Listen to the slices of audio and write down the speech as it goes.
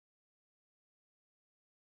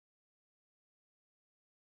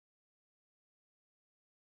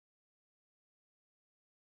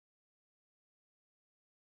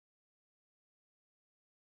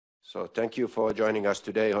So thank you for joining us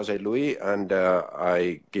today, José-Luis, and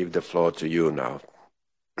I give the floor to you now.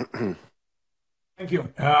 Thank you.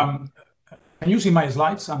 Can you see my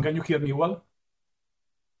slides and can you hear me well?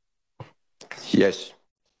 Yes.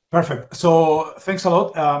 Perfect. So thanks a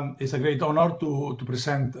lot. It's a great honor to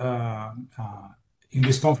present in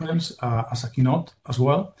this conference as a keynote as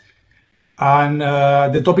well. And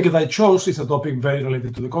the topic that I chose is a topic very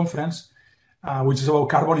related to the conference, which is about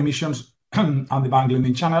carbon emissions and the bank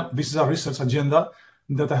lending channel. This is a research agenda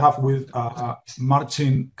that I have with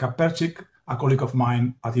Marcin Kaperczyk, a colleague of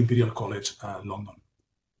mine at Imperial College London.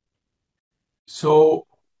 So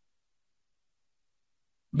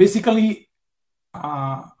basically,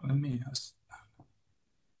 let me just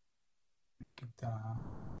get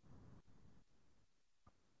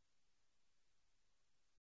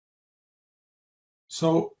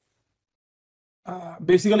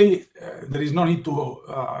basically, there is no need to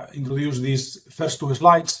introduce these first two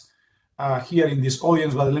slides here in this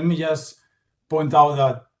audience, but let me just point out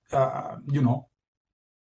that,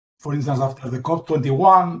 for instance, after the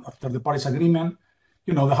COP21, after the Paris Agreement,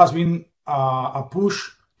 there has been a push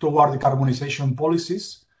toward decarbonization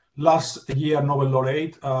policies. Last year, Nobel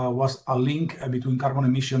laureate was a link between carbon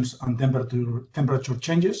emissions and temperature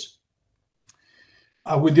changes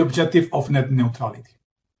with the objective of net neutrality.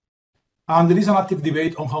 And there is an active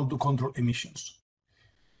debate on how to control emissions.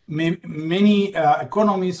 Many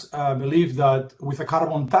economists believe that with a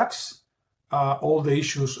carbon tax, all the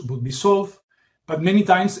issues would be solved. But many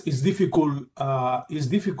times it's difficult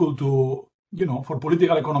to, for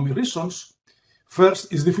political economy reasons.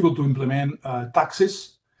 First, it's difficult to implement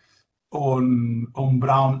taxes on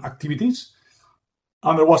brown activities.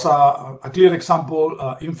 And there was a clear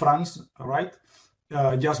example in France, right?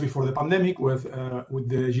 Just before the pandemic with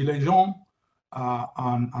the Gilets jaunes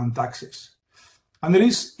and taxes. And there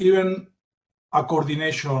is even a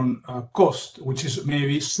coordination cost, which is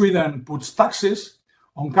maybe Sweden puts taxes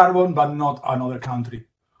on carbon, but not another country.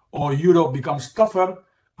 Or Europe becomes tougher,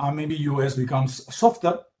 and maybe US becomes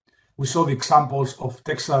softer. We saw the examples of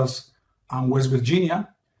Texas and West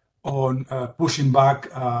Virginia on pushing back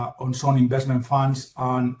on some investment funds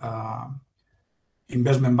and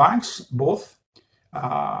investment banks, both,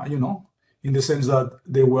 in the sense that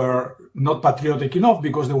they were not patriotic enough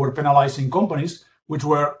because they were penalizing companies which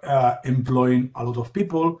were employing a lot of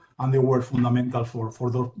people, and they were fundamental for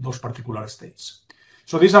those particular states.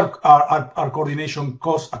 So these are coordination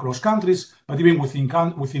costs across countries, but even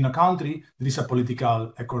within a country, there is a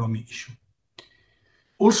political economy issue.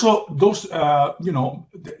 Also, those,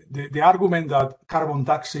 the argument that carbon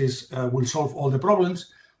taxes will solve all the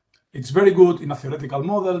problems, it's very good in a theoretical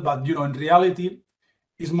model, but in reality,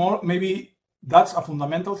 it's more maybe that's a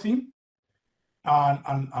fundamental thing,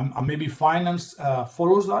 and maybe finance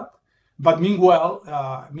follows that. But meanwhile,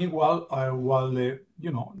 while there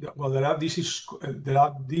are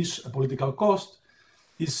these political costs,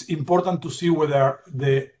 it's important to see whether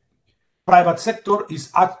the private sector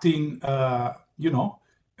is acting,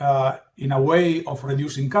 in a way of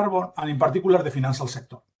reducing carbon, and in particular the financial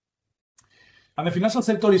sector. And the financial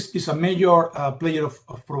sector is a major player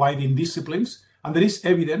of providing disciplines, and there is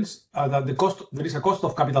evidence that there is a cost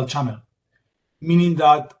of capital channel, meaning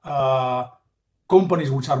that companies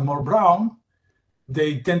which are more brown,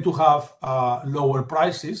 they tend to have lower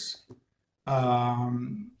prices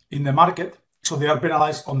in the market, so they are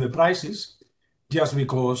penalized on the prices just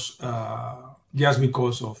because of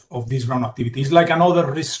this brown activity. It's like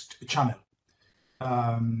another risk channel.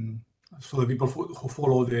 So the people who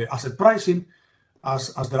follow the asset pricing,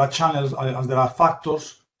 as there are channels, as there are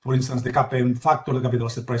factors, for instance, the CAPM factor, the capital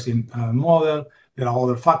asset pricing model, there are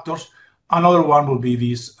other factors. Another one will be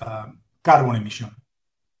this carbon emission.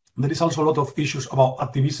 There is also a lot of issues about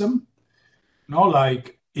activism.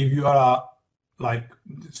 Like if you are,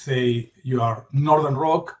 say, you are Northern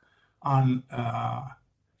Rock, and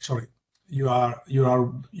you are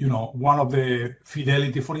one of the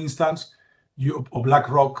Fidelity, for instance, or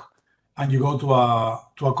BlackRock, and you go to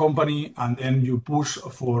a company, and then you push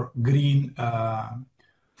for green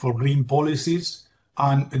policies,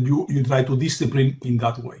 and you try to discipline in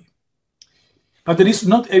that way. But there is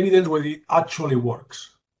not evidence whether it actually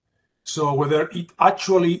works. So whether it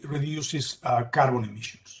actually reduces carbon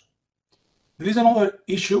emissions. There is another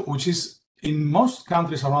issue, which is in most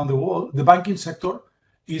countries around the world, the banking sector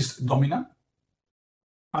is dominant.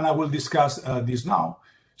 And I will discuss this now.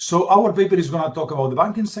 So our paper is going to talk about the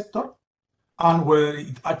banking sector and whether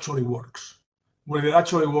it actually works. Whether it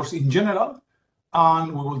actually works in general,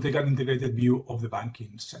 and we will take an integrated view of the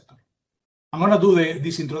banking sector. I'm going to do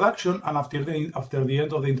this introduction, and after the end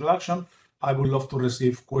of the introduction, I would love to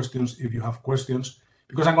receive questions if you have questions,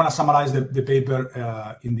 because I'm going to summarize the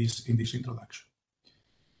paper in this introduction.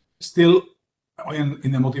 Still,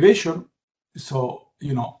 in the motivation, so,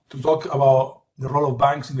 to talk about the role of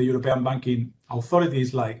banks in the European Banking Authority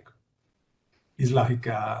is like, but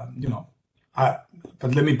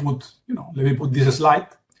let me put this slide,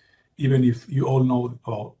 even if you all know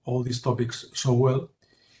about all these topics so well.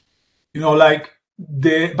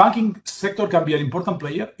 The banking sector can be an important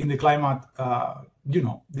player in the climate,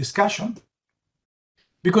 discussion,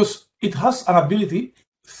 because it has an ability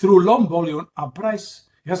through loan volume and price.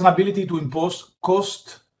 It has an ability to impose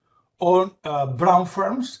cost on brown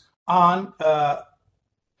firms and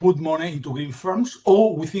put money into green firms,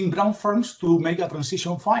 or within brown firms to make a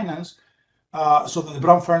transition finance so that the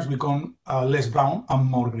brown firms become less brown and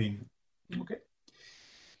more green. Okay.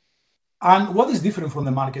 And what is different from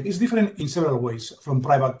the market? It's different in several ways from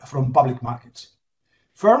public markets.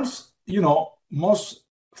 Firms, most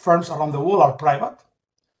firms around the world are private.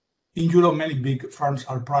 In Europe, many big firms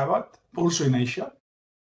are private, also in Asia,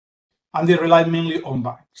 and they rely mainly on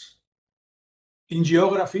banks. In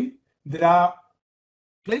geography, there are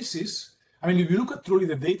places, if you look at truly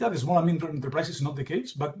the data, the small and medium enterprises is not the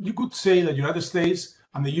case, but you could say that United States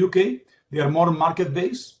and the UK, they are more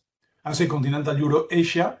market-based, and say continental Europe,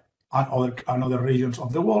 Asia, and other regions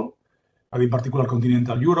of the world, but in particular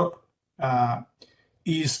continental Europe,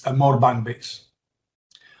 is more bank-based.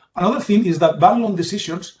 Another thing is that bank loan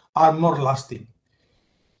decisions are more lasting.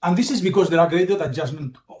 And this is because there are greater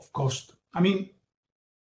adjustment of cost.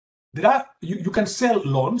 You can sell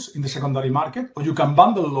loans in the secondary market, or you can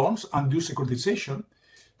bundle loans and do securitization,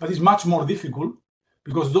 but it's much more difficult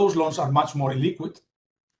because those loans are much more illiquid.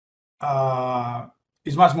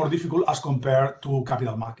 It's much more difficult as compared to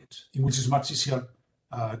capital markets, in which it's much easier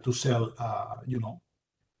to sell,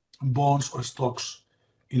 bonds or stocks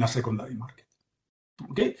in a secondary market.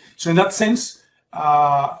 Okay, so in that sense,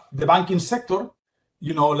 the banking sector,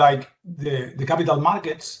 the capital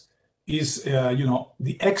markets is,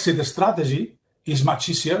 the exit strategy is much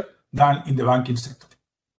easier than in the banking sector.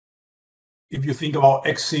 If you think about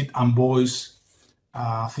exit and Boyce,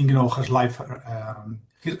 thinking of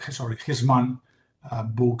Hersman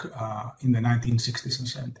book in the 1960s and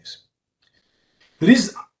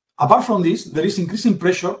 70s. Apart from this, there is increasing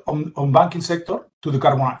pressure on banking sector to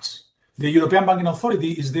decarbonize. The European Banking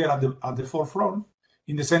Authority is there at the forefront,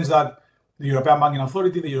 in the sense that the European Banking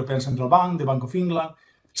Authority, the European Central Bank, the Bank of England,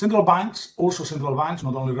 central banks,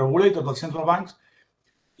 not only regulators, but central banks,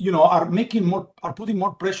 are putting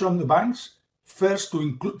more pressure on the banks, first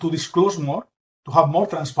to disclose more, to have more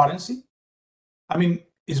transparency.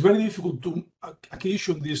 It's very difficult to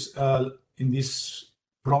accusation this in this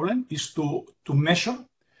problem is to measure,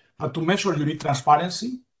 but to measure you need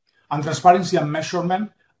transparency, and transparency and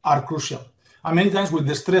measurement are crucial. And many times with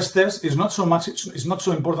the stress test, it's not so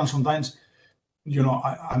important sometimes.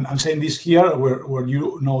 I'm saying this here where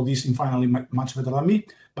you know this in finally much better than me,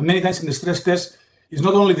 but many times in the stress test, it's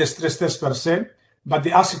not only the stress test per se, but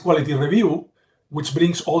the asset quality review, which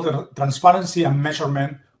brings all the transparency and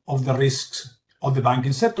measurement of the risks of the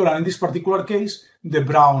banking sector, and in this particular case, the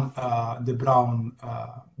brown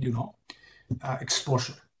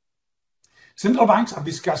exposure. Central banks are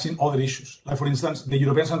discussing other issues. Like, for instance, the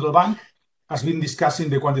European Central Bank has been discussing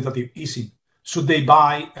the quantitative easing. Should they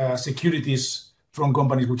buy securities from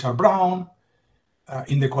companies which are brown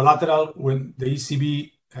in the collateral when the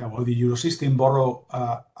ECB or the Eurosystem borrow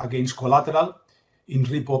against collateral in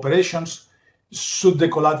repo operations? Should the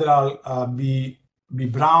collateral be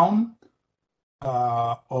brown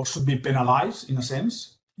or should be penalized in a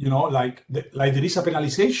sense? Like there is a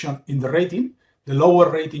penalization in the rating. The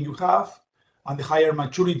lower rating you have and the higher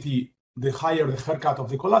maturity, the higher the haircut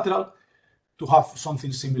of the collateral, to have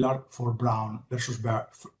something similar for brown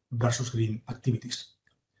versus green activities.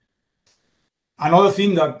 Another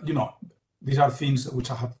thing that, these are things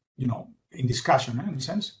which I have, in discussion, in a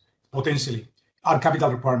sense, potentially, are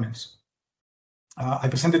capital requirements. I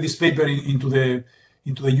presented this paper into the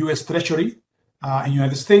US Treasury in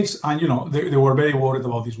United States, and, they were very worried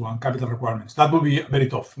about this one, capital requirements. That would be very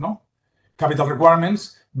tough, no? Capital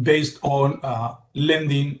requirements based on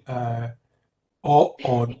lending or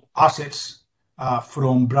on assets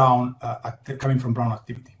from brown, coming from brown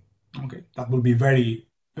activity. Okay, that will be very,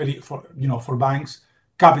 very, for banks,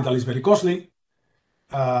 capital is very costly,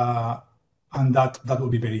 and that will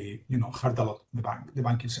be very, hurt a lot the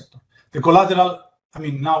banking sector. The collateral,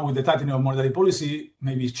 now with the tightening of monetary policy,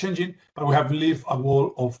 maybe it's changing, but we have lived a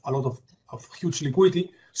world of a lot of huge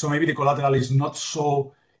liquidity. So maybe the collateral is not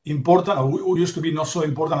so important, or used to be not so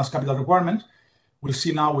important as capital requirements. We'll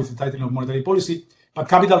see now with the tightening of monetary policy, but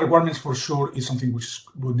capital requirements for sure is something which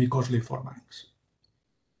would be costly for banks.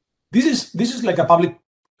 This is like a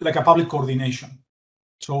public coordination.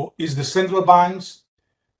 So it's the central banks.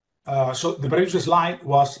 So the previous slide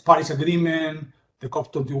was Paris Agreement, the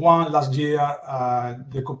COP21 last year,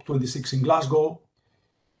 the COP26 in Glasgow,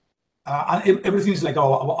 and everything is like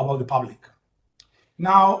about the public.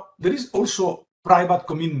 Now there is also private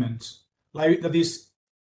commitments, that is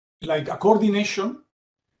like a coordination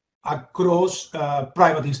across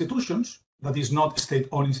private institutions, that is not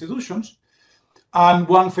state-owned institutions. And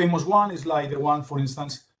one famous one is like the one, for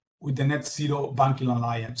instance, with the Net Zero Banking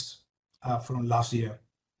Alliance from last year.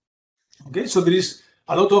 Okay, so there is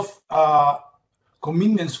a lot of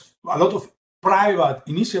commitments, a lot of private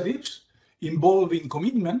initiatives involving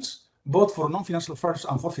commitments, both for non-financial firms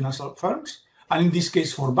and for financial firms, and in this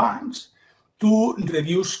case for banks, to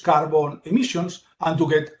reduce carbon emissions and to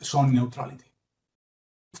get zone neutrality.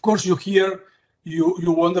 Of course, you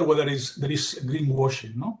wonder whether there is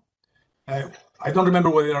greenwashing, no? I don't remember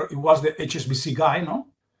whether it was the HSBC guy, no,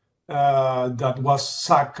 that was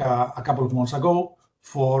sacked a couple of months ago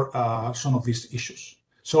for some of these issues.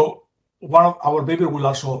 So one of our paper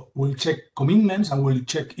will check commitments and will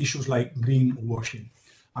check issues like greenwashing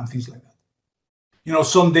and things like that. You know,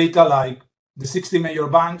 some data like the 60 major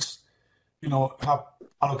banks, you know, have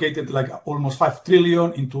allocated like almost 5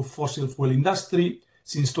 trillion into fossil fuel industry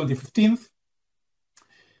since 2015.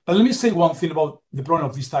 But let me say one thing about the problem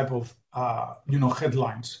of this type of,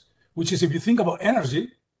 headlines, which is if you think about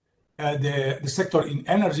energy, the sector in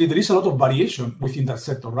energy, there is a lot of variation within that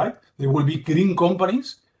sector, right? There will be green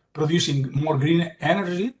companies producing more green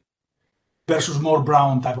energy versus more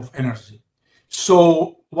brown type of energy.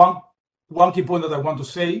 So one key point that I want to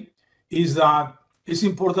say is that it's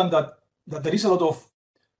important that there is a lot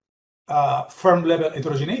of firm level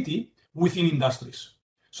heterogeneity within industries.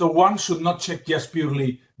 So one should not check just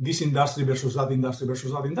purely this industry versus that industry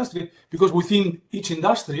versus that industry, because within each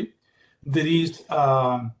industry there is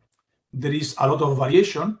a lot of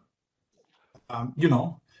variation,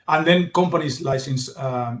 and then companies like, since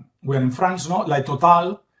we're in France, no, like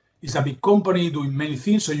Total is a big company doing many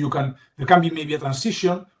things, so there can be maybe a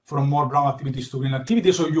transition from more brown activities to green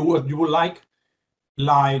activities. So you would like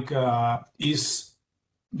is,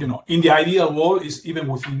 in the ideal world is even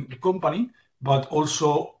within the company, but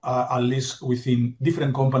also at least within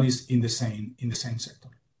different companies in the same sector.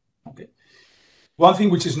 Okay. One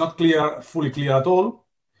thing which is not fully clear at all,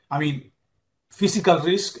 I mean, physical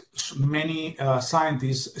risk, many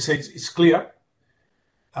scientists say it's clear.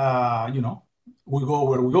 We go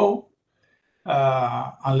where we go,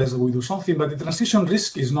 unless we do something, but the transition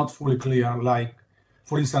risk is not fully clear. Like,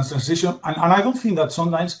 for instance, transition, and I don't think that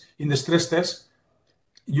sometimes in the stress test,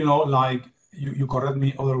 you correct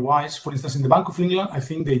me otherwise. For instance, in the Bank of England, I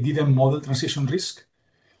think they didn't model transition risk.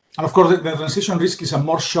 And of course, the transition risk is a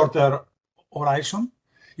more shorter horizon.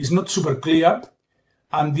 It's not super clear,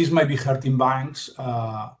 and this might be hurting banks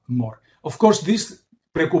more. Of course, this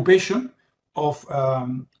preoccupation of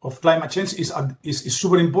climate change is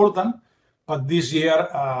super important, but this year,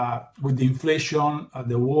 with the inflation,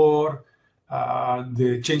 the war,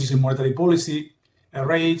 the changes in monetary policy,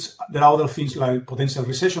 rates, there are other things like potential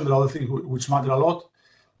recession, there are other things which matter a lot.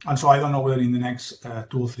 And so I don't know whether in the next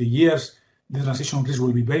 2 or 3 years, the transition risk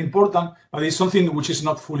will be very important, but it's something which is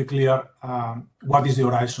not fully clear what is the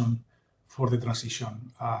horizon for the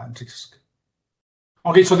transition risk.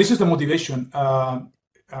 Okay, so this is the motivation.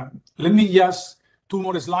 Let me just 2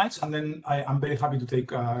 more slides, and then I'm very happy to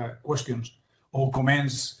take questions or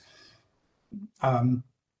comments.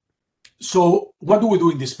 So what do we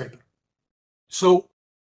do in this paper? So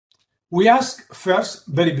we ask first,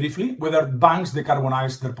 very briefly, whether banks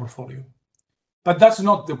decarbonize their portfolio. But that's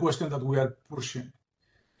not the question that we are pushing.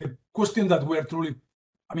 The question that we are truly,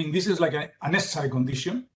 this is like a necessary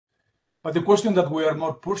condition, but the question that we are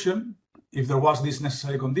more pushing, if there was this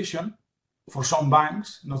necessary condition for some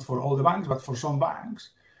banks, not for all the banks, but for some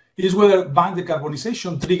banks, is whether bank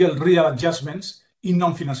decarbonization triggers real adjustments in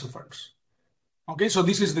non-financial firms. Okay, so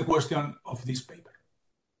this is the question of this paper.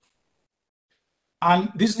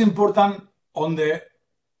 And this is important on the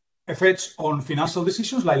effects on financial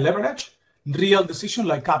decisions like leverage, real decisions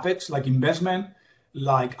like CapEx, like investment,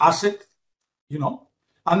 like asset,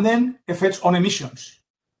 and then effects on emissions,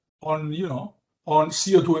 on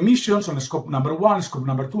CO2 emissions, on scope number 1, scope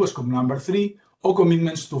number 2, scope number 3, or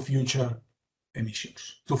commitments to future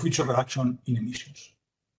emissions, to future reduction in emissions.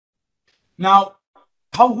 Now,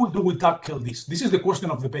 how do we tackle this? This is the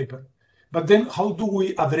question of the paper. But then how do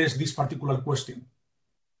we address this particular question?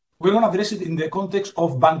 We're going to address it in the context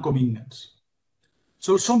of bank commitments.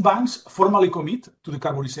 So some banks formally commit to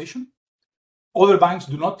decarbonization. Other banks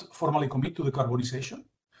do not formally commit to decarbonization.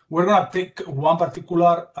 we're going to take one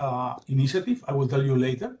particular initiative. I will tell you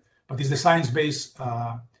later, but it's the science-based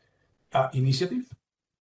initiative.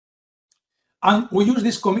 And we use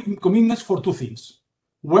these commitments for two things.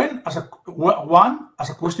 One, as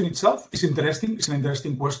a question itself is interesting. It's an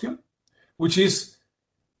interesting question, which is,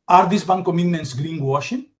 are these bank commitments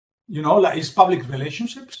greenwashing? You know, like, it's public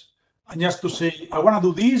relationships. And just to say, I want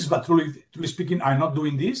to do this, but truly speaking, I'm not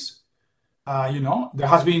doing this. You know, there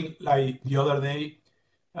has been, like the other day,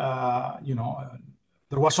 you know,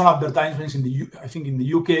 there was some advertisements I think in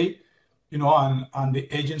the UK, you know, and the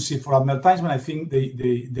agency for advertisement, I think they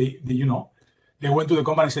you know, they went to the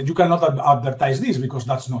company and said, you cannot advertise this because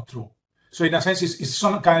that's not true. So in a sense, it's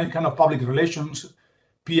some kind of public relations,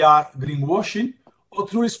 PR, greenwashing, or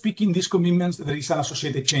truly speaking, these commitments, there is an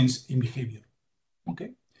associated change in behavior.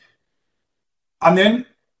 Okay. And then,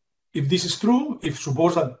 if this is true, if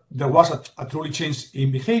suppose that there was a truly change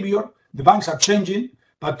in behavior, the banks are changing,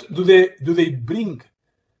 but do they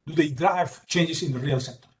drive changes in the real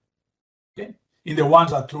sector? Okay, in the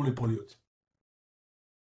ones that truly pollute.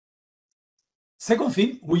 Second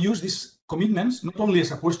thing, we use these commitments not only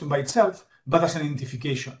as a question by itself, but as an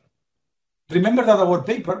identification. Remember that our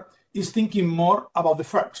paper is thinking more about the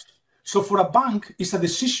first. So for a bank, it's a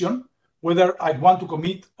decision whether I want to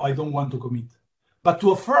commit or I don't want to commit. But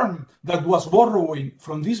to a firm that was borrowing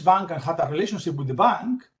from this bank and had a relationship with the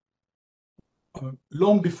bank,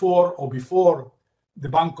 long before or before the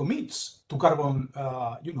bank commits to carbon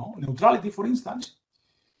you know, neutrality, for instance,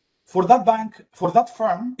 for that bank, for that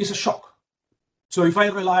firm, is a shock. So if I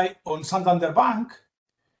rely on Santander Bank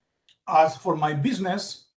as for my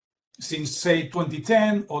business since, say,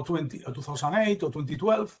 2010 or 2008 or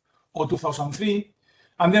 2012 or 2003,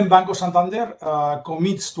 and then Banco Santander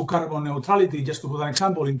commits to carbon neutrality, just to put an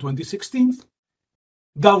example, in 2016,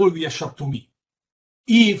 that will be a shock to me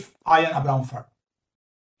if I am a brown firm.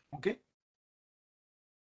 Okay?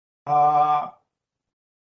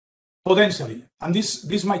 Potentially. And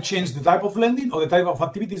this might change the type of lending or the type of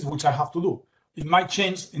activities which I have to do. It might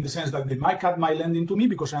change in the sense that they might cut my lending to me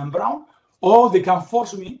because I am brown, or they can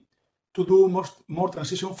force me to do more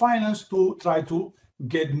transition finance to try to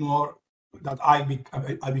get more, that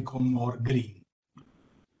I become more green.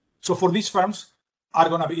 So for these firms are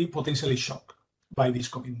going to be potentially shocked by these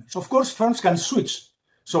commitments. Of course, firms can switch.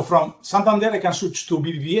 So from Santander, I can switch to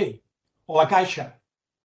BBVA or a Caixa.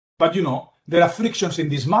 But, you know, there are frictions in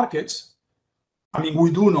these markets. I mean, we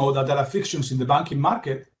do know that there are frictions in the banking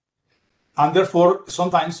market, and therefore,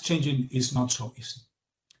 sometimes changing is not so easy.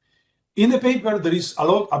 In the paper, there is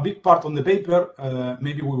a big part on the paper.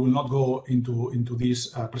 Maybe we will not go into this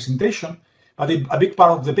presentation, but a big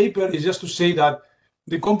part of the paper is just to say that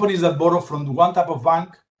the companies that borrow from one type of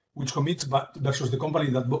bank, which commits, versus the company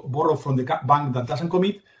that borrow from the bank that doesn't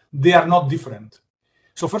commit, they are not different.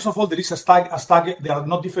 So first of all, there is a tag. They are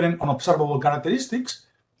not different on observable characteristics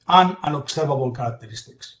and unobservable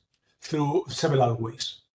characteristics through several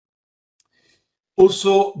ways.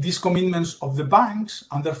 Also, these commitments of the banks,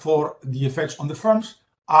 and therefore the effects on the firms,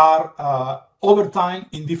 are over time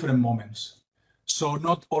in different moments. So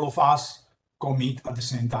not all of us commit at the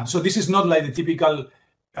same time. So this is not like the typical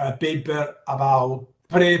paper about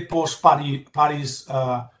pre-post Paris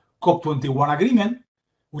COP21 agreement,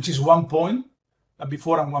 which is 1 point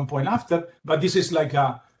before and 1 point after, but this is like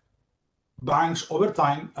banks over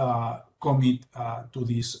time commit to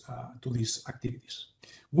these activities.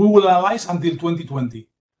 We will analyze until 2020,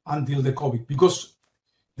 until the COVID, because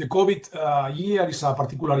the COVID year is a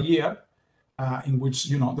particular year in which,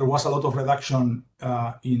 you know, there was a lot of reduction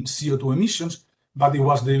in CO2 emissions, but it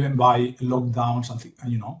was driven by lockdowns and,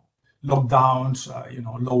 you know,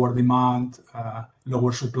 lower demand,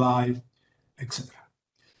 lower supply, etc.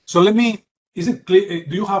 So is it clear?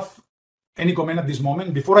 Do you have any comment at this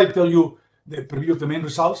moment? Before I tell you the preview of the main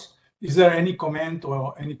results, is there any comment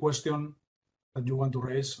or any question that you want to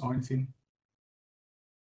raise or anything?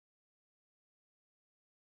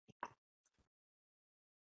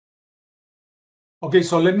 Okay,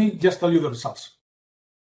 so let me just tell you the results.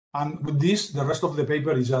 And with this, the rest of the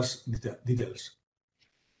paper is just details.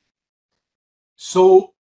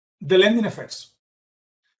 So the lending effects.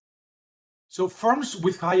 So firms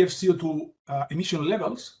with higher CO2 emission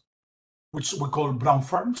levels, which we call brown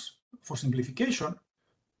firms for simplification,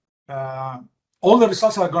 all the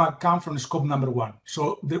results are going to come from scope number 1.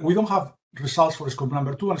 So we don't have results for scope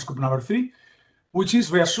number 2 and scope number 3, which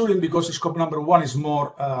is reassuring because scope number 1 is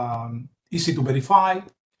more easy to verify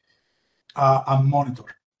and monitor.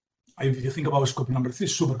 If you think about scope number 3,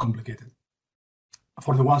 it's super complicated.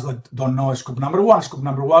 For the ones that don't know scope number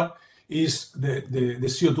 1 is the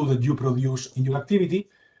CO2 that you produce in your activity,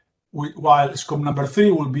 while scope number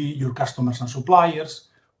 3 will be your customers and suppliers,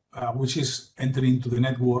 which is entering into the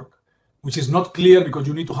network, which is not clear because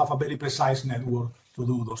you need to have a very precise network to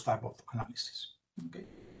do those type of analysis. Okay.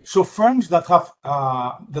 So firms that have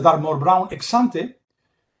that are more brown ex ante,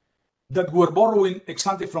 that were borrowing ex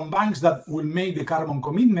ante from banks that will make the carbon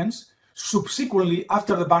commitments, subsequently,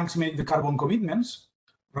 after the banks make the carbon commitments,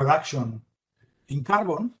 reduction in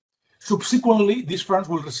carbon, subsequently, these firms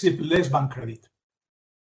will receive less bank credit.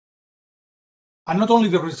 And not only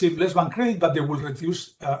they receive less bank credit, but they will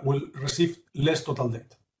receive less total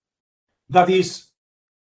debt. That is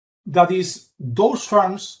those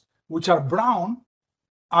firms which are brown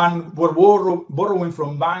and were borrowing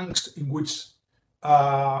from banks in which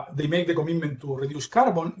they make the commitment to reduce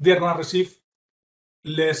carbon, they're going to receive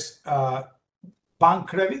less bank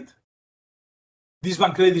credit. This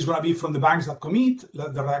bank credit is going to be from the banks that commit the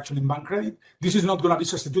reduction in bank credit. This is not going to be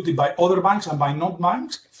substituted by other banks and by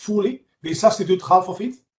non-banks fully. They substitute half of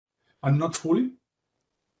it and not fully.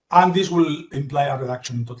 And this will imply a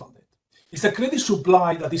reduction in total debt. It's a credit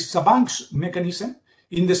supply that is a bank's mechanism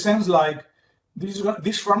in the sense like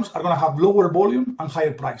these firms are going to have lower volume and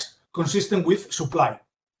higher price, consistent with supply.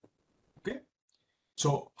 Okay?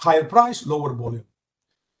 So higher price, lower volume.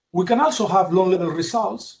 We can also have loan-level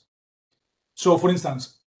results. So, for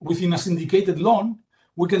instance, within a syndicated loan,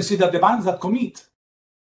 we can see that the banks that commit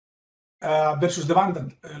versus the banks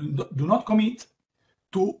that do not commit,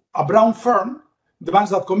 to a brown firm, the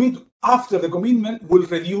banks that commit after the commitment will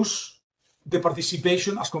reduce the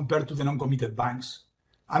participation as compared to the non-committed banks.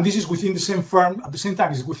 And this is within the same firm, at the same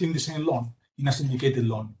time, it's within the same loan, in a syndicated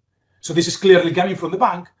loan. So this is clearly coming from the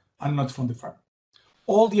bank and not from the firm.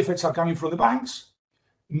 All the effects are coming from the banks,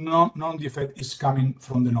 none the effect is coming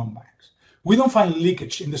from the non-banks. We don't find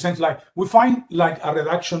leakage in the sense like, we find like a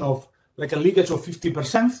reduction of, like a leakage of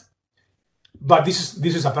 50%, but this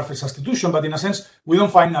is a perfect substitution, but in a sense, we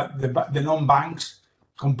don't find that the non-banks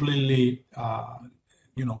completely,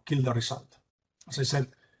 kill the result. As I said,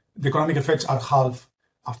 the economic effects are half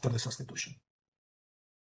after the substitution.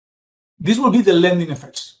 This will be the lending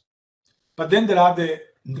effects, but then there are the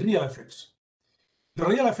real effects. The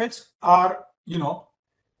real effects are,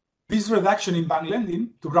 this reduction in bank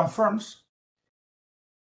lending to brown firms,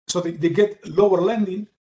 so they get lower lending,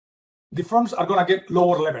 the firms are going to get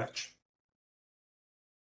lower leverage.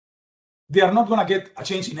 They are not going to get a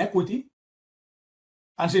change in equity,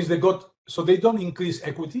 and since they don't increase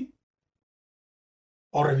equity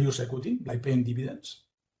or reduce equity, like paying dividends,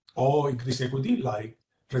 or increase equity, like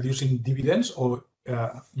reducing dividends, or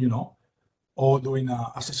or doing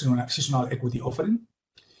a seasonal equity offering.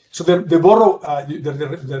 So they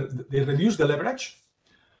reduce the leverage,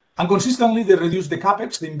 and consistently they reduce the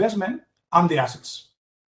capex, the investment, and the assets,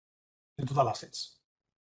 the total assets.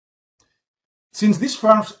 Since these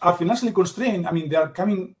firms are financially constrained, they are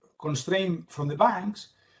coming constrained from the banks,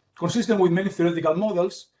 consistent with many theoretical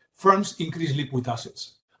models, firms increase liquid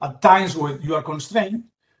assets. At times when you are constrained,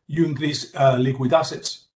 you increase liquid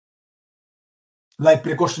assets, like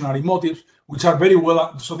precautionary motives, which are very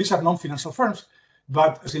well, so these are non-financial firms,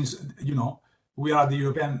 but since, we are the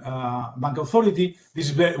European Bank Authority, this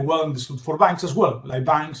is very well understood for banks as well. Like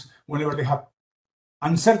banks, whenever they have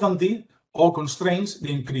uncertainty or constraints,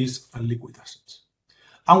 they increase liquid assets.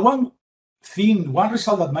 And one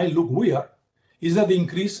result that might look weird is that they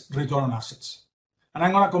increase return on assets. And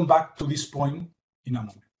I'm going to come back to this point in a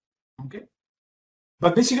moment. Okay?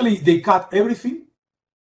 But basically, they cut everything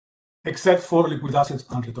except for liquid assets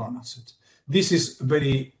and return on assets. This is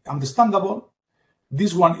very understandable.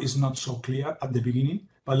 This one is not so clear at the beginning,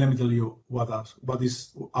 but let me tell you what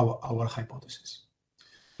is our hypothesis.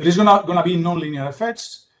 There is gonna be nonlinear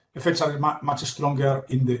effects. Effects are much stronger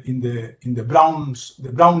in the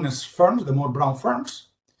brownest firms, the more brown firms.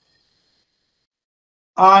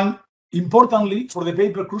 And importantly, for the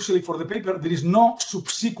paper, crucially for the paper, there is no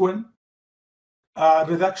subsequent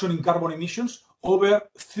reduction in carbon emissions over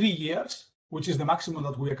 3 years, which is the maximum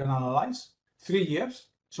that we can analyze. 3 years.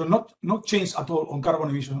 So not change at all on carbon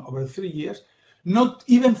emission over 3 years. Not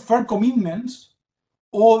even firm commitments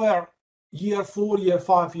over year 4, year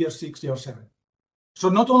 5, year 6, year 7. So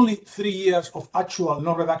not only 3 years of actual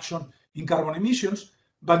no reduction in carbon emissions,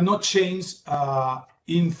 but not change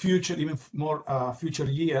in future, even more future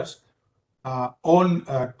years on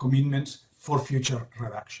commitments for future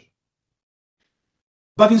reduction.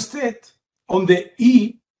 But instead, on the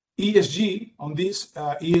ESG, on these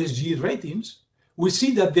ESG ratings, we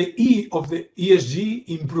see that the E of the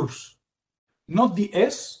ESG improves. Not the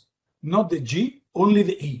S, not the G, only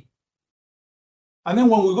the E. And then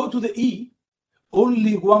when we go to the E,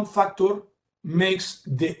 only one factor makes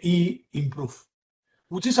the E improve,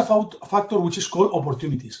 which is a factor which is called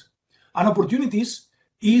opportunities. And opportunities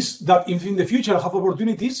is that if in the future I have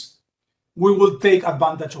opportunities, we will take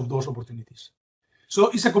advantage of those opportunities. So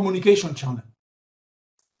it's a communication channel.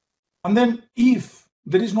 And then if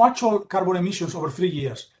there is no actual carbon emissions over 3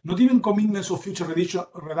 years, not even commitments of future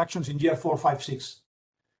reductions in year 4, 5, 6,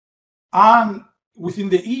 and within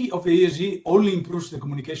the E of the ESG only improves the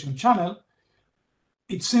communication channel,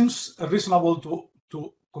 it seems reasonable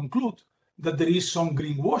to conclude that there is some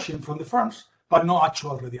greenwashing from the firms, but no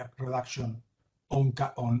actual reduction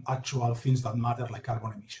on actual things that matter like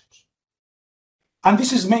carbon emissions. And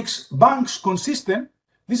this makes banks consistent.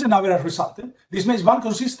 This is an average result. This makes banks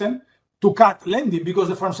consistent to cut lending because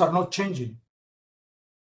the firms are not changing.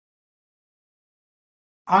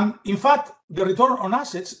 And in fact, the return on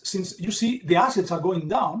assets, since you see the assets are going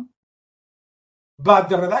down, but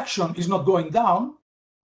the reduction is not going down,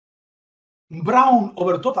 brown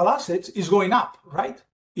over total assets is going up, right?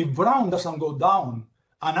 If brown doesn't go down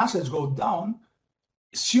and assets go down,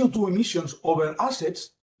 CO2 emissions over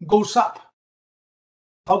assets goes up.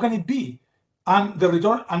 How can it be? And the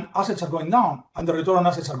return on assets are going down and the return on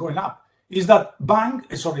assets are going up. Is that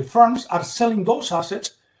firms are selling those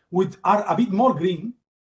assets which are a bit more green,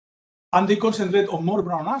 and they concentrate on more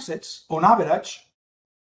brown assets on average.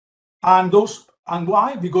 And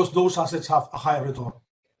why? Because those assets have a higher return,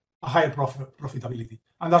 a higher profitability,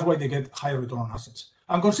 and that's why they get higher return on assets.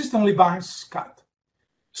 And consistently, banks cut.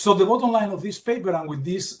 So the bottom line of this paper, and with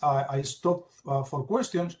this I stop for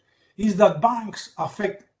questions, is that banks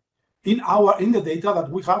affect in the data that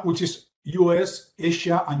we have, which is US,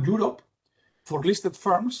 Asia, and Europe, for listed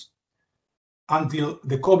firms until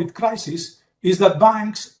the COVID crisis, is that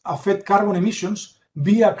banks affect carbon emissions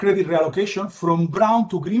via credit reallocation from brown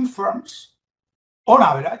to green firms on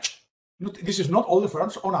average. This is not all the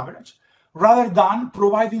firms, on average, rather than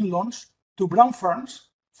providing loans to brown firms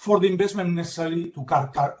for the investment necessary to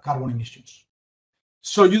cut carbon emissions.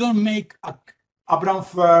 So you don't make a brown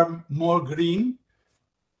firm more green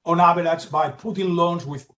on average by putting loans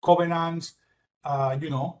with covenants,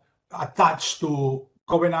 attached to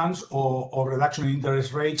covenants or reduction in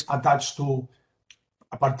interest rates attached to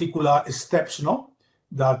a particular steps,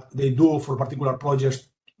 that they do for particular projects,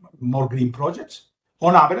 more green projects.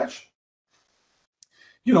 On average,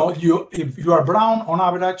 if you are brown, on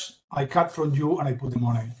average, I cut from you and I put the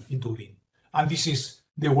money into green. And this is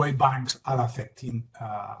the way banks are affecting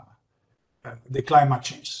the climate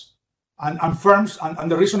change. And firms, and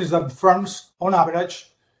the reason is that firms, on average,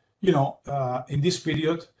 in this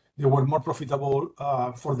period, they were more profitable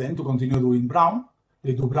for them to continue doing brown.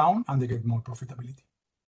 They do brown and they get more profitability.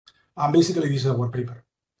 And basically, this is our paper.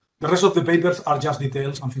 The rest of the papers are just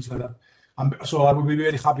details and things like that. And so I will be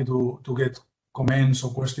very happy to get comments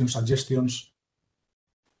or questions, suggestions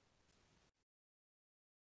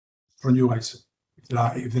from you guys,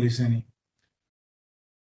 if there is any.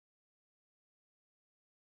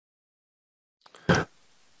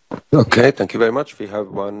 Okay, thank you very much. We have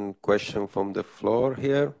one question from the floor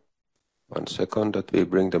here. 1 second that we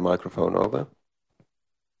bring the microphone over.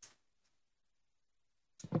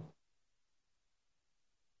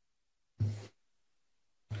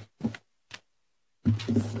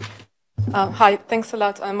 Hi, thanks a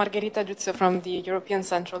lot. I'm Margherita Giuzzo from the European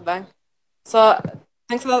Central Bank. So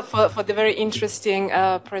thanks a lot for the very interesting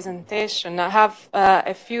presentation. I have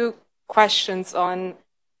a few questions on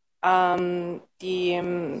the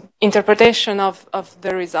interpretation of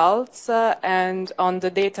the results and on the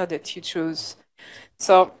data that you choose.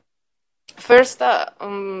 So first,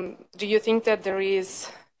 do you think that there is,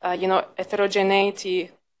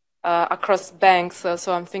 heterogeneity across banks?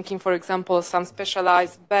 So I'm thinking, for example, some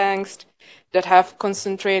specialized banks that have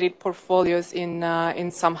concentrated portfolios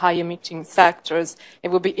in some high-emitting sectors. It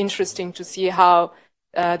would be interesting to see how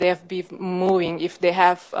they have been moving, if they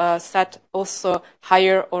have set also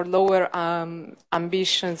higher or lower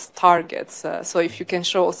ambitions targets. So if you can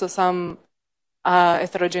show also some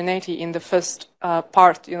heterogeneity in the first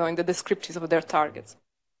part, in the descriptives of their targets.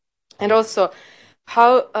 And also,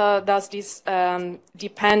 how does this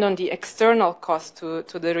depend on the external cost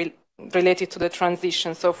related to the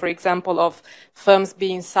transition? So, for example, of firms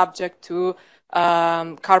being subject to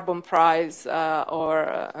carbon price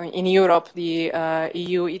or in Europe, the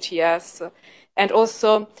EU ETS, and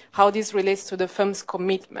also how this relates to the firm's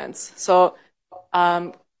commitments. So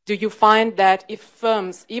do you find that if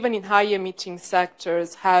firms, even in high-emitting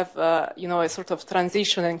sectors, have a sort of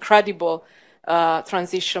transition and credible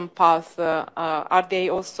transition path, are they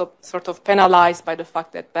also sort of penalized by the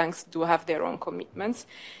fact that banks do have their own commitments?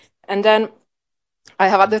 And then I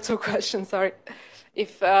have other two questions, sorry.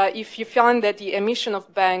 if you find that the emission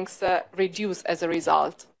of banks reduce as a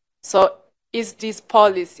result, so is this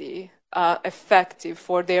policy effective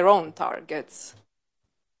for their own targets?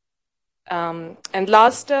 And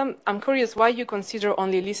last, I'm curious why you consider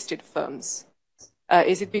only listed firms.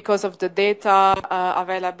 Is it because of the data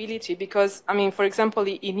availability? Because, I mean, for example,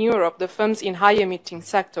 in Europe, the firms in high-emitting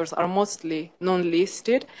sectors are mostly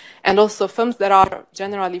non-listed, and also firms that are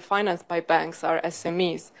generally financed by banks are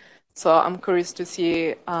SMEs. So I'm curious to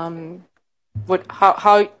see how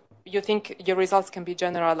you think your results can be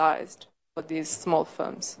generalized for these small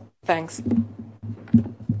firms. Thanks.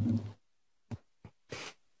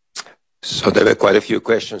 So there were quite a few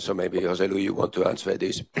questions, so maybe, José-Luis, you want to answer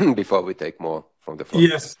these before we take more from the floor.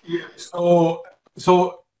 Yes. So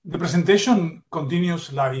the presentation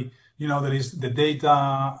continues like, there is the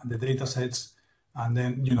data sets, and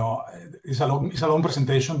then, it's a long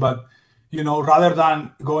presentation, but, rather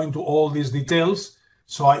than go into all these details,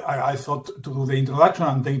 so I thought to do the introduction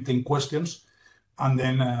and take questions, and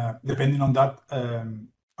then depending on that,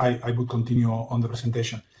 I would continue on the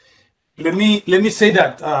presentation. Let me say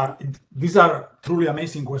that these are truly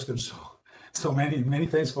amazing questions. So many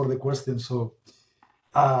thanks for the questions. So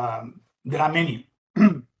there are many.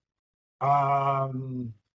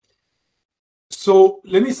 So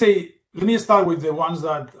let me start with the ones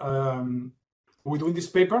that we do in this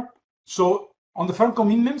paper. So on the firm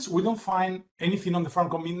commitments, we don't find anything on the firm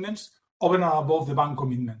commitments over and above the bank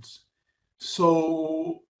commitments.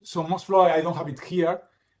 So most probably I don't have it here.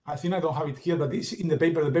 I think I don't have it here, but it's in the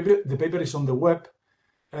paper. The paper is on the web.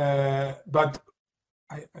 But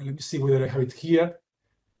let me see whether I have it here.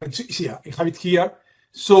 Yeah, I have it here.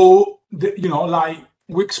 So like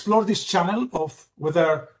we explore this channel of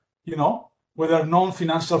whether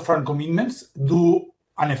non-financial firm commitments do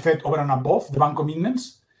an effect over and above the bank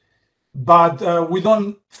commitments, but we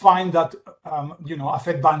don't find that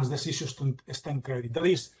affect banks' decisions to extend credit. That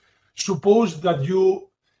is, suppose that you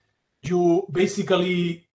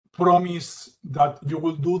basically promise that you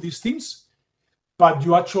will do these things, but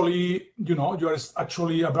you actually, you're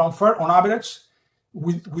actually a brown firm on average.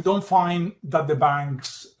 We don't find that the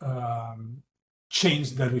banks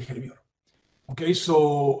change their behavior. Okay,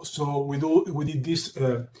 so we did this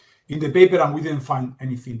in the paper and we didn't find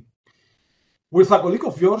anything. With a colleague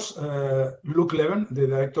of yours, Luke Leven, the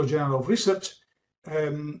Director General of Research,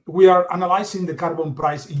 we are analyzing the carbon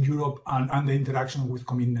price in Europe and the interaction with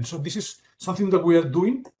commitments. So this is something that we are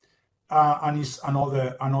doing, and is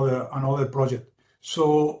another project.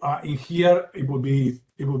 So in here it will be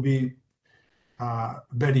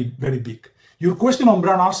very, very big. Your question on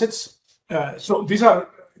brown assets. So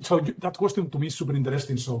that question to me is super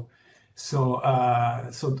interesting. So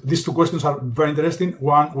these two questions are very interesting.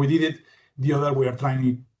 One, we did it. The other, we are trying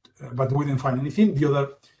it, but we didn't find anything. The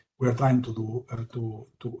other, we are trying to do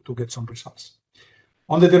to get some results.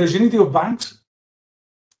 On the heterogeneity of banks,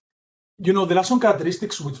 there are some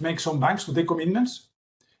characteristics which make some banks to take commitments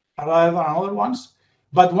rather than other ones.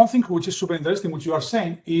 But one thing which is super interesting, which you are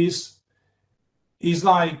saying, is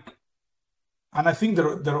like, and I think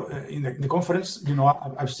in the conference,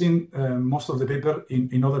 I've seen most of the paper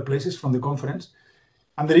in other places from the conference,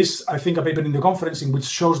 and there is, I think, a paper in the conference in which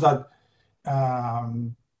shows that,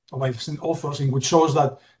 I've seen authors in which shows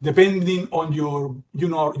that depending on your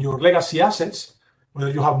legacy assets,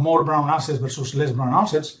 whether you have more brown assets versus less brown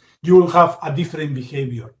assets, you will have a different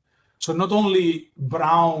behavior. So not only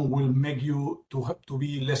brown will make you to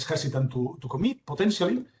be less hesitant to commit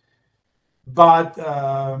potentially, but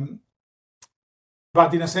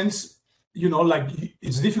in a sense, like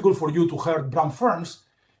it's difficult for you to hurt brown firms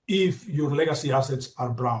if your legacy assets are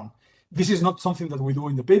brown. This is not something that we do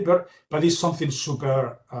in the paper, but it's something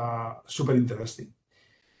super interesting.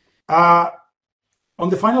 On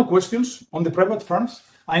the final questions on the private firms,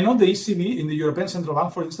 I know the ECB in the European Central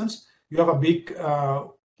Bank, for instance, you have a big,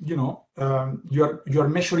 you're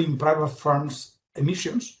measuring private firms'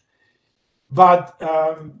 emissions, but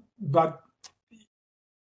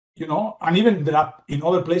and even there are in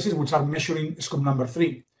other places which are measuring scope number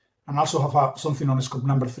 3, and also have something on scope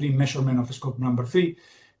number 3, measurement of scope number 3.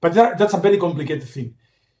 But that's a very complicated thing.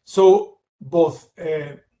 So both,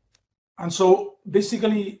 and so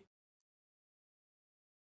basically,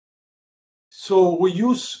 so we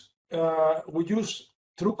use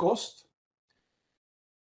true cost,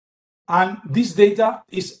 and this data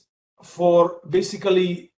is for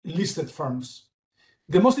basically listed firms.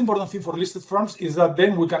 The most important thing for listed firms is that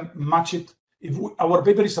then we can match it. If our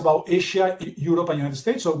paper is about Asia, Europe, and United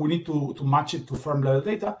States, so we need to match it to firm level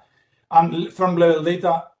data. And firm level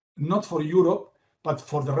data, not for Europe, but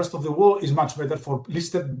for the rest of the world, is much better for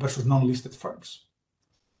listed versus non-listed firms.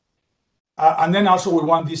 And then also we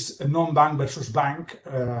want this non-bank versus bank,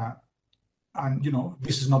 and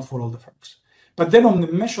this is not for all the firms. But then on the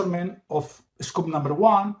measurement of scope number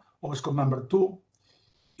 1 or scope number 2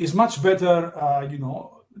 is much better.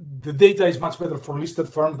 The data is much better for listed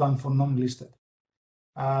firms than for non-listed.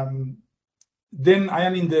 Then I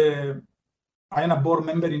am a board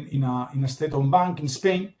member in a state-owned bank in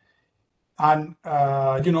Spain, and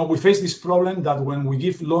we face this problem that when we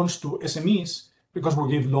give loans to SMEs, because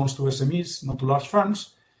we give loans to SMEs, not to large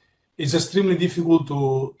firms, it's extremely difficult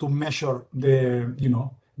to measure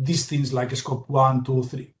these things like scope 1, 2,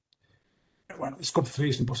 3. Well, scope 3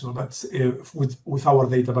 is impossible, but with our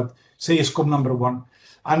data. But say scope number 1,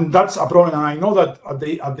 and that's a problem. And I know that at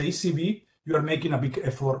the ECB you are making a big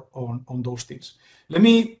effort on those things. Let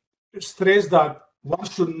me stress that one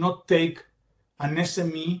should not take an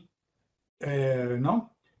SME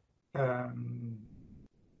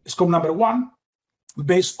scope number 1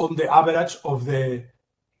 based on the average of the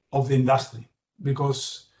industry,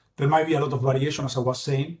 because there might be a lot of variation, as I was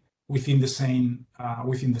saying, within the same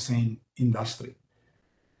industry.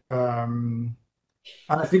 And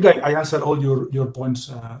I think I answered all your points.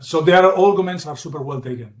 So all comments are super well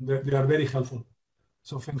taken. They are very helpful.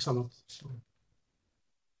 So thanks a lot.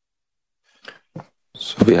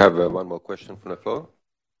 So we have one more question from the floor.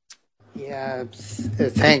 Yeah,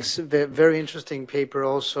 thanks. Very interesting paper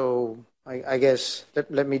also. I guess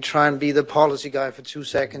let me try and be the policy guy for 2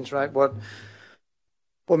 seconds, right? What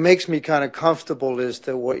makes me kind of comfortable is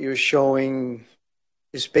that what you're showing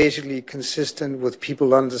is basically consistent with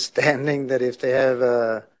people understanding that if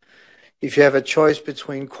you have a choice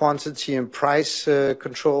between quantity and price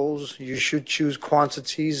controls, you should choose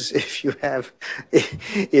quantities if you're a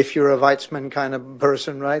Weizmann kind of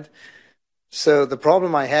person, right? So the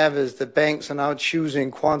problem I have is that banks are now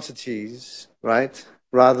choosing quantities, right,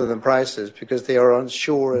 rather than prices, because they are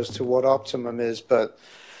unsure as to what optimum is. But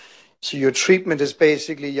so your treatment is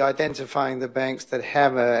basically identifying the banks that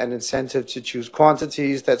have an incentive to choose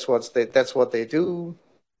quantities. That's what they do.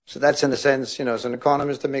 So that's, in a sense, as an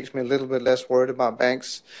economist, that makes me a little bit less worried about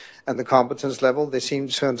banks and the competence level. They seem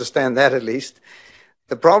to understand that, at least.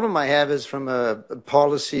 The problem I have is from a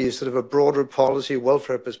policy, sort of a broader policy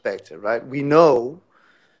welfare perspective, right? We know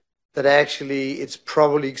that actually it's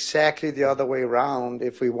probably exactly the other way around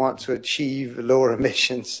if we want to achieve lower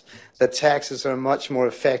emissions, that taxes are a much more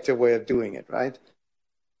effective way of doing it, right?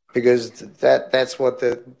 Because that's what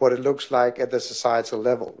it looks like at the societal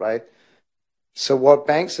level, right? So what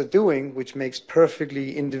banks are doing, which makes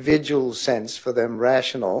perfectly individual sense for them,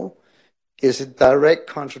 rational, is a direct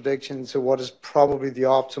contradiction to what is probably the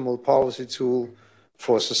optimal policy tool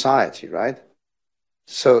for society, right?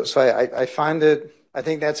 So I find it, I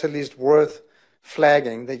think that's at least worth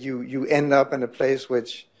flagging, that you end up in a place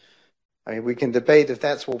which, I mean, we can debate if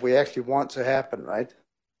that's what we actually want to happen, right?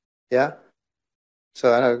 Yeah?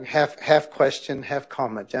 So I know half question, half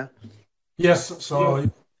comment, yeah? Yes, so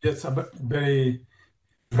it's a very,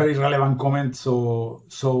 very relevant comment. So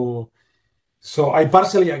I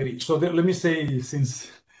partially agree. So let me say, since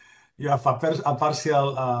you have a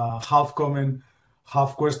partial half comment,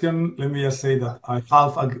 half question, let me just say that I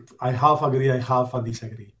half agree, I half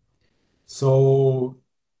disagree. So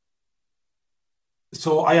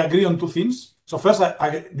I agree on 2 things. So first,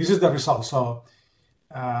 this is the result. So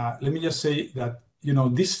let me just say that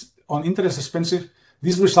this on interest expenses,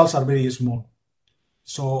 these results are very small.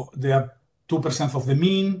 So they are 2% of the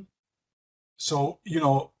mean. So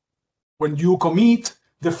when you commit,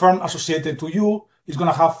 the firm associated to you is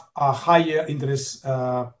going to have a higher interest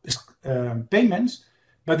payments,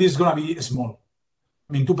 but it's going to be small.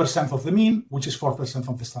 I mean, 2% of the mean, which is 4%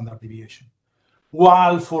 of the standard deviation.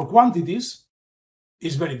 While for quantities,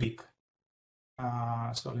 it's very big.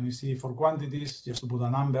 So let me see, for quantities, just to put a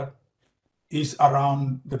number, is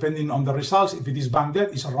around, depending on the results, if it is bank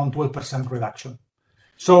debt, it's around 12% reduction.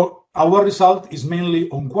 So our result is mainly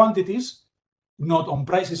on quantities, not on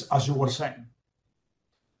prices, as you were saying.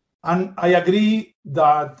 And I agree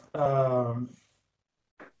that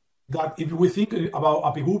that if we think about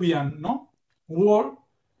a Pigouvian world,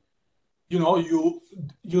 you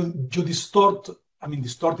distort. I mean,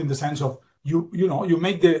 distort in the sense of you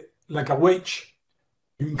make like a wage,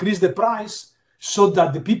 you increase the price so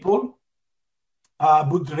that the people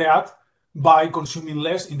would react by consuming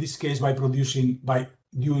less. In this case, by producing less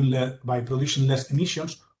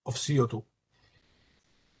emissions of CO2.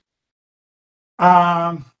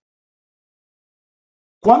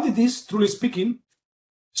 Quantities, truly speaking,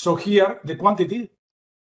 so here the quantity,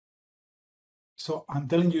 so I'm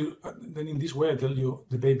telling you, then in this way I tell you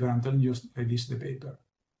the paper, I'm telling you this the paper.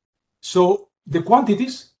 So the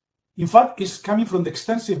quantities in fact, it's coming from the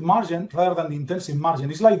extensive margin rather than the intensive margin.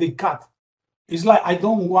 It's like they cut. It's like I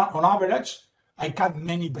don't want, on average, I cut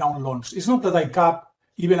many brown loans. It's not that I cut,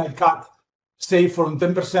 say, from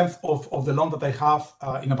 10% of the loan that I have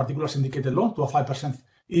in a particular syndicated loan to a 5%.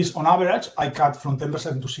 Is on average, I cut from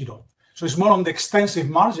 10% to 0. So it's more on the extensive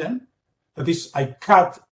margin, that is, I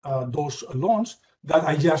cut those loans that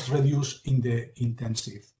I just reduce in the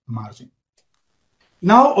intensive margin.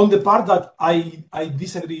 Now, on the part that I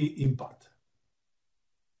disagree in part.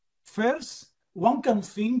 First, one can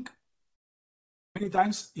think many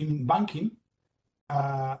times in banking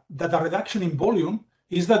that a reduction in volume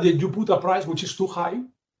is that you put a price which is too high.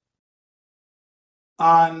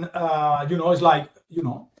 And, it's like,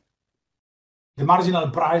 the marginal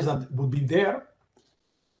price that would be there,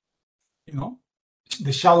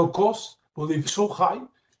 the shadow cost will be so high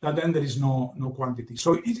that then there is no quantity.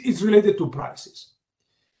 So it's related to prices.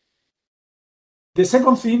 The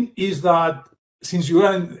second thing is that since you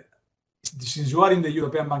are in the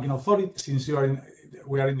European Banking Authority,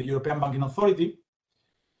 we are in the European Banking Authority,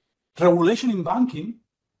 regulation in banking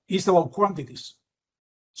is about quantities.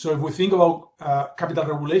 So if we think about capital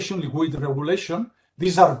regulation, liquidity regulation,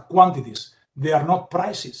 these are quantities. They are not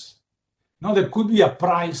prices. Now there could be a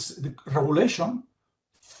price regulation.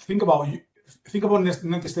 Think about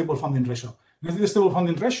net stable funding ratio. Net stable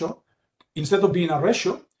funding ratio, instead of being a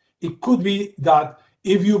ratio, it could be that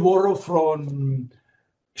if you borrow from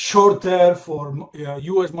shorter for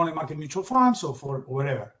US money market mutual funds or for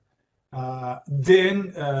whatever,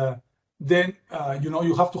 then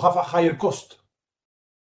you have to have a higher cost.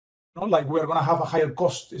 Like we're going to have a higher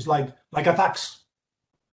cost. It's like a tax.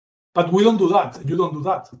 But we don't do that. You don't do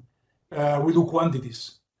that. We do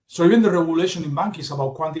quantities. So even the regulation in bank is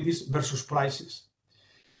about quantities versus prices.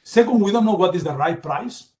 Second, we don't know what is the right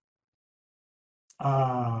price.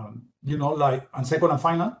 And second and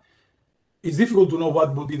final, it's difficult to know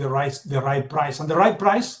what would be the right price. And the right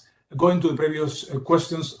price, going to the previous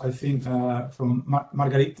questions, I think from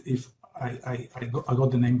Marguerite, if I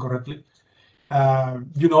got the name correctly,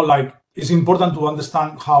 it's important to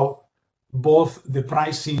understand how both the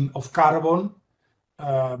pricing of carbon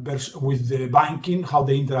with the banking, how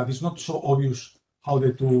they interact. It's not so obvious how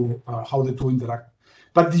the two interact.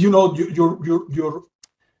 But you're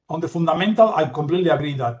on the fundamental. I completely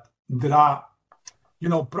agree that there are,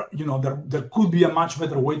 there could be a much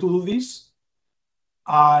better way to do this,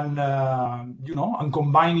 and and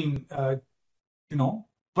combining,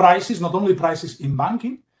 prices, not only prices in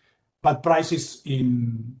banking, but prices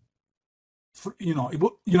in.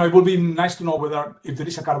 It would be nice to know whether, if there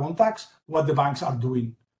is a carbon tax, what the banks are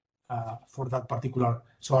doing for that particular.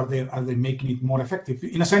 So are they making it more effective?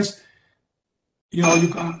 In a sense, you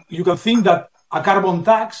can think that a carbon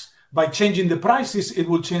tax, by changing the prices, it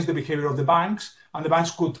will change the behavior of the banks, and the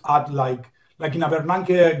banks could add like in a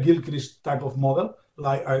Bernanke-Gilchrist type of model,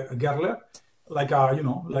 like a Gerler, like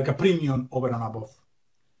a premium over and above.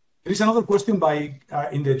 There is another question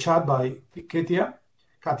in the chat by Katia,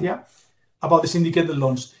 about the syndicated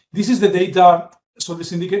loans. This is the data. So the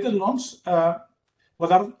syndicated loans,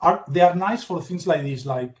 they are nice for things like this.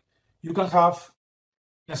 Like you can have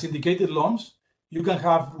syndicated loans. You can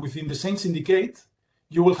have within the same syndicate,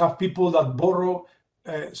 you will have people that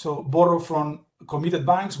borrow from committed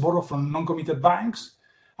banks, borrow from non-committed banks,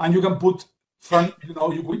 and you can put from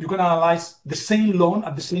you can analyze the same loan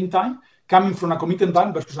at the same time coming from a committed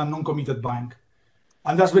bank versus a non-committed bank,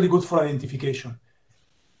 and that's very good for identification.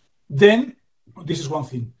 Then, this is one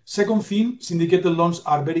thing. Second thing, syndicated loans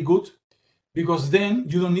are very good because then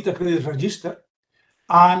you don't need a credit register,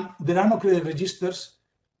 and there are no credit registers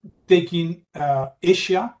taking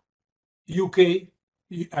Asia, UK,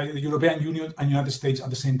 the European Union, and United States at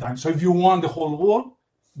the same time. So if you want the whole world,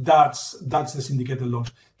 that's the syndicated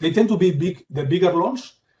loans. They tend to be the bigger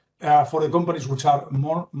loans for the companies which are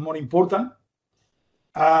more important,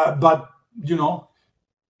 but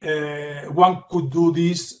one could do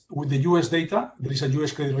this with the US data. There is a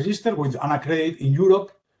US credit register with Anacredit in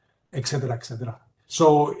Europe, etc., etc.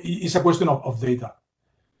 So it's a question of data.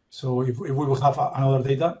 So if we will have another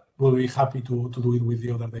data, we'll be happy to do it with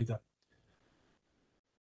the other data.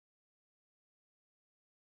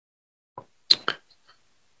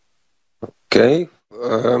 Okay.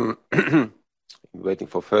 Waiting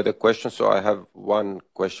for further questions. So I have one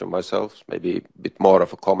question myself, maybe a bit more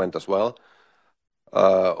of a comment as well.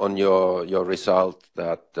 On your result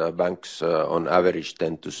that banks on average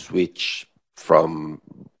tend to switch from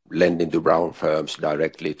lending to brown firms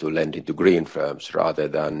directly to lending to green firms rather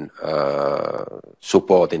than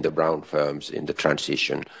supporting the brown firms in the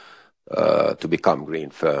transition to become green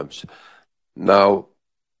firms. Now,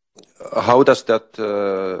 how does that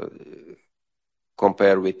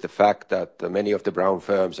compare with the fact that many of the brown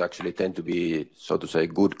firms actually tend to be, so to say,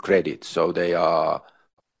 good credit? So they are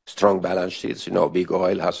strong balance sheets. You know, big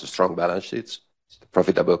oil has strong balance sheets,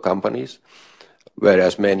 profitable companies,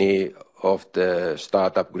 whereas many of the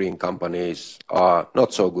startup green companies are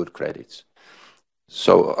not so good credits.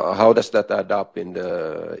 So how does that add up in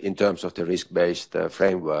terms of the risk-based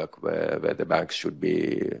framework where the banks should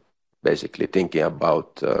be basically thinking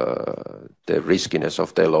about the riskiness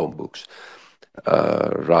of their loan books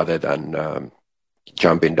rather than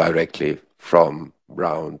jumping directly from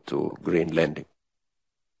brown to green lending?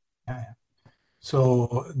 Yeah.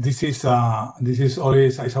 So this is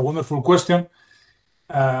always it's a wonderful question.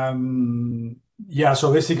 Yeah.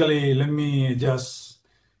 So basically, let me just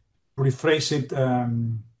rephrase it.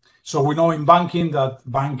 So we know in banking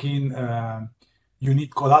you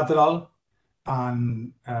need collateral,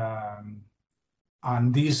 and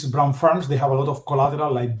these brown firms, they have a lot of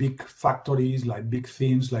collateral, like big factories, like big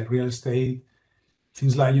things, like real estate,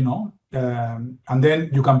 things like, and then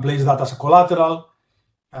you can place that as a collateral,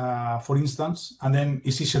 for instance, and then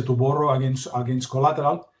it's easier to borrow against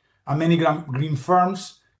collateral. And many green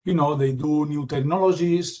firms, they do new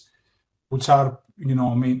technologies, which are,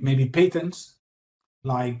 maybe patents,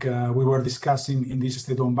 like we were discussing in this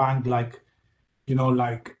state-owned bank, like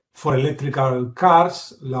for electrical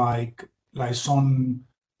cars, like some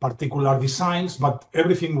particular designs, but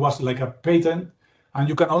everything was like a patent, and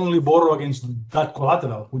you can only borrow against that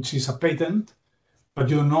collateral, which is a patent,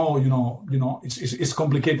 but it's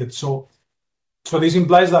complicated. So this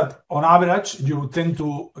implies that on average you tend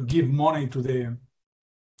to give money to the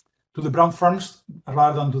brown firms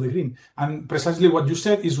rather than to the green. And precisely what you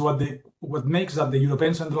said is what makes that the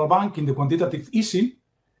European Central Bank in the quantitative easing,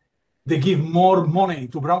 they give more money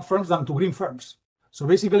to brown firms than to green firms. So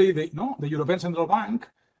basically, the European Central Bank,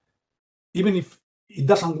 even if it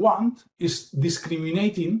doesn't want, is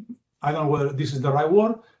discriminating. I don't know whether this is the right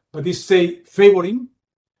word, but it's favoring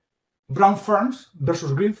brown firms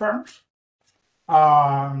versus green firms,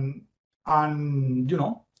 and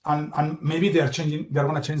maybe they're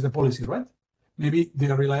going to change the policy, right? Maybe they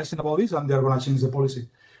are realizing about this and they're going to change the policy.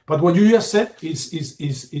 But what you just said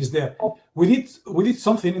is there. We did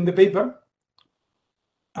something in the paper.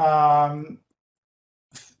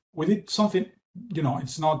 We did something,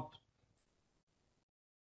 it's not,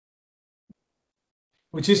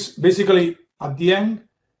 which is basically at the end,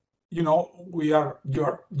 your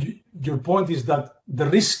point is that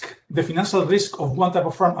the financial risk of one type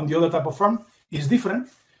of firm and the other type of firm is different.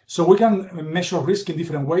 So we can measure risk in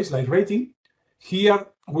different ways, like rating. Here,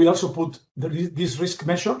 we also put this risk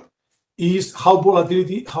measure is how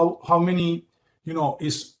many,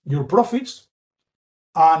 is your profits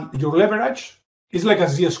and your leverage is like a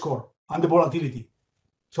Z-score and the volatility.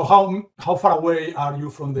 So how far away are you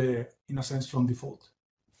from from default?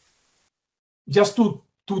 Just to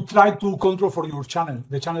try to control for your channel,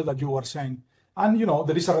 the channel that you are saying. And,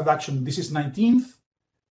 there is a reduction. This is 19th,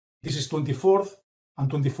 this is 24th,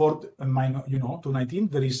 and 24th minus, to 19,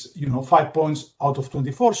 there is, 5 points out of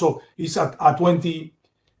 24. So it's at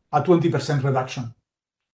 20% reduction.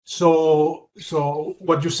 So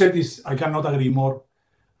what you said is, I cannot agree more.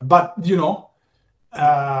 But,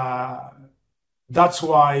 that's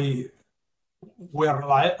why we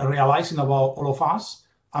are realizing about all of us,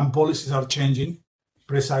 and policies are changing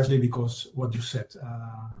precisely because what you said.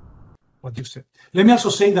 Let me also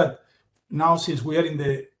say that now, since we are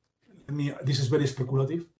this is very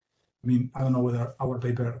speculative. I mean, I don't know whether our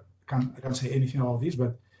paper can say anything about this,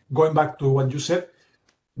 but going back to what you said,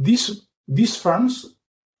 these firms,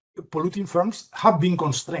 polluting firms, have been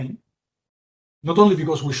constrained, not only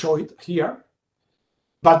because we show it here,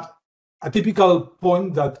 but a typical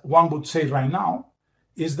point that one would say right now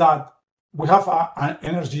is that we have an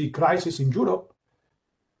energy crisis in Europe,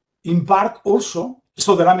 in part also.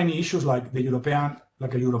 So there are many issues like a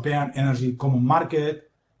European energy common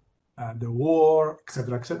market, the war,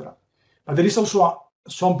 etc., etc. But there is also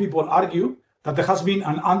some people argue that there has been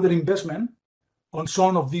an underinvestment on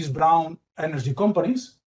some of these brown energy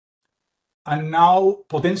companies, and now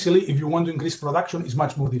potentially, if you want to increase production, it's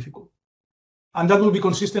much more difficult. And that will be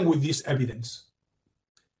consistent with this evidence.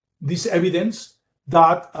 This evidence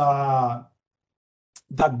that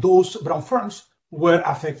those brown firms were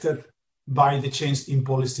affected by the change in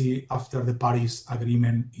policy after the Paris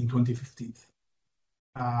Agreement in 2015.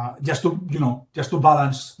 Just to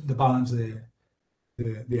balance the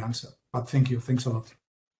answer. But thank you. Thanks a lot.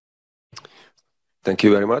 Thank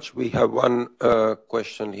you very much. We have one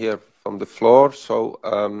question here from the floor. So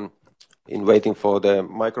in waiting for the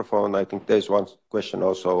microphone, I think there's one question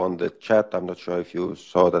also on the chat. I'm not sure if you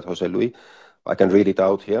saw that, José-Luis. I can read it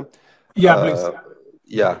out here. Yeah, please.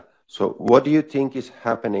 Yeah. So what do you think is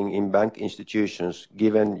happening in bank institutions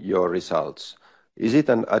given your results? Is it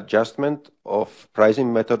an adjustment of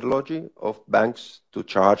pricing methodology of banks to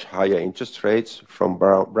charge higher interest rates from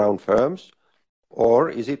brown firms? Or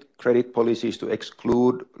is it credit policies to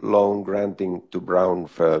exclude loan granting to brown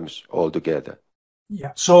firms altogether?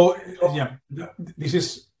 Yeah. So yeah, this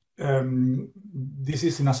is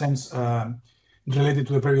in a sense related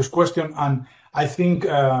to the previous question, and I think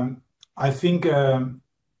our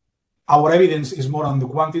evidence is more on the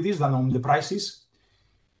quantities than on the prices.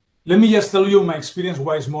 Let me just tell you my experience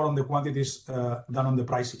why it's more on the quantities than on the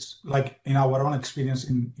prices. Like in our own experience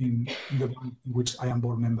in the bank in which I am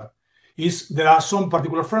board member, is there are some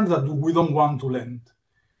particular firms that we don't want to lend,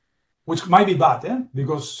 which might be bad,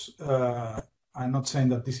 because I'm not saying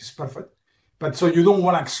that this is perfect, but so you don't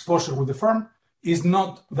want exposure with the firm. It's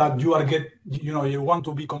not that you you want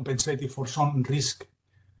to be compensated for some risk,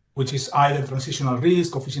 which is either transitional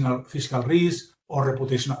risk or fiscal risk or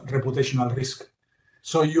reputational risk.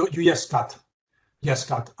 So you just cut,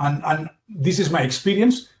 and this is my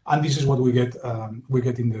experience, and this is what we get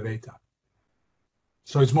in the data.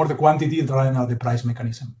 So it's more the quantity rather than the price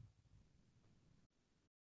mechanism.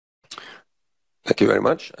 Thank you very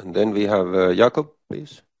much. And then we have Jakob,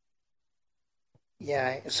 please.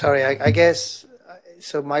 Yeah, sorry, I guess,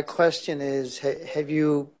 so my question is, have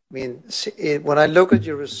you, when I look at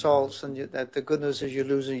your results, and that the good news is you're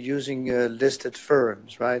using listed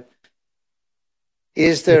firms, right?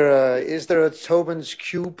 Is there a Tobin's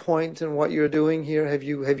Q point in what you're doing here? Have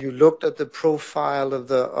you looked at the profile of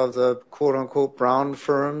the quote unquote brown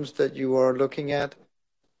firms that you are looking at?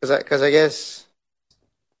 Because I guess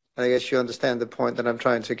you understand the point that I'm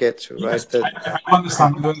trying to get to, right? Yes, I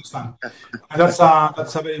understand. And that's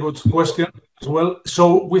a very good question as well.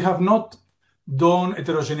 So we have not done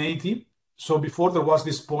heterogeneity. So before there was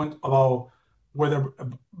this point about whether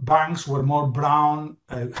banks were more brown,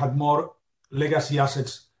 had more legacy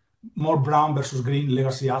assets, more brown versus green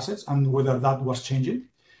legacy assets, and whether that was changing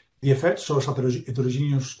the effect. So it's a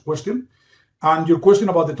heterogeneous question. And your question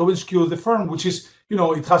about the Tobin skew of the firm, which is,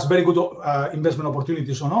 it has very good investment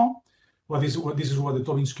opportunities or not. Well, this is what the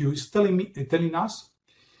Tobin skew is telling us.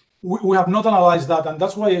 We have not analyzed that, and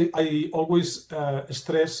that's why I always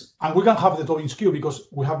stress, and we can have the Tobin skew because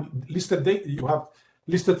we have listed data, you have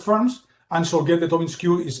listed firms, and so get the Tobin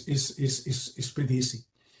skew is pretty easy.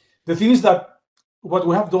 The thing is that what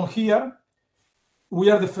we have done here,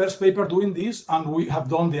 we are the first paper doing this, and we have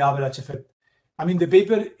done the average effect. The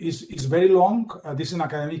paper is very long. This is an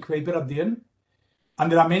academic paper at the end,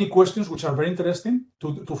 and there are many questions which are very interesting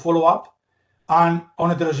to follow up. And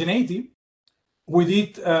on heterogeneity, we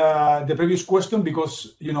did the previous question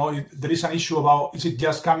because there is an issue about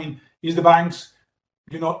is the banks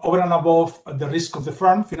over and above the risk of the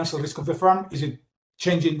firm, financial risk of the firm, is it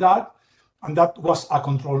changing that? And that was a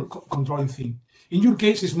controlling thing. In your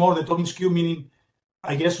case, it's more the Tobin skew, meaning,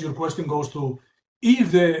 I guess your question goes to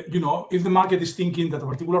if the market is thinking that a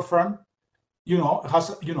particular firm,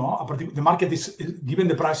 has the market is given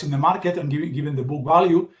the price in the market and given the book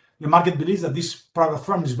value, the market believes that this private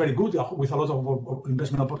firm is very good with a lot of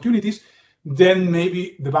investment opportunities, then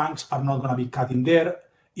maybe the banks are not going to be cutting there,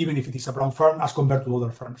 even if it is a brown firm as compared to other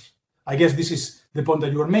firms. I guess this is the point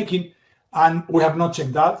that you are making. And we have not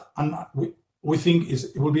checked that, and we think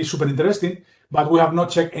it will be super interesting, but we have not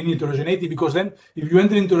checked any heterogeneity, because then if you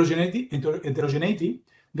enter into heterogeneity,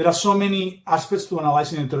 there are so many aspects to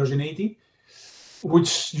analyzing heterogeneity,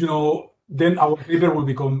 which, then our paper will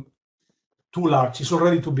become too large. It's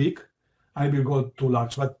already too big, and it will go too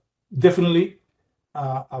large. But definitely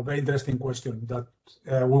a very interesting question that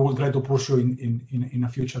we will try to pursue in a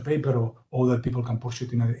future paper, or other people can pursue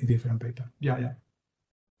it in a different paper. Yeah.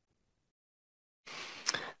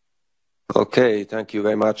 Okay, thank you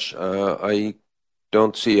very much. I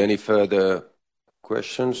don't see any further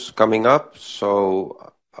questions coming up,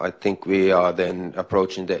 so I think we are then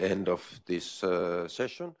approaching the end of this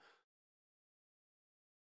session.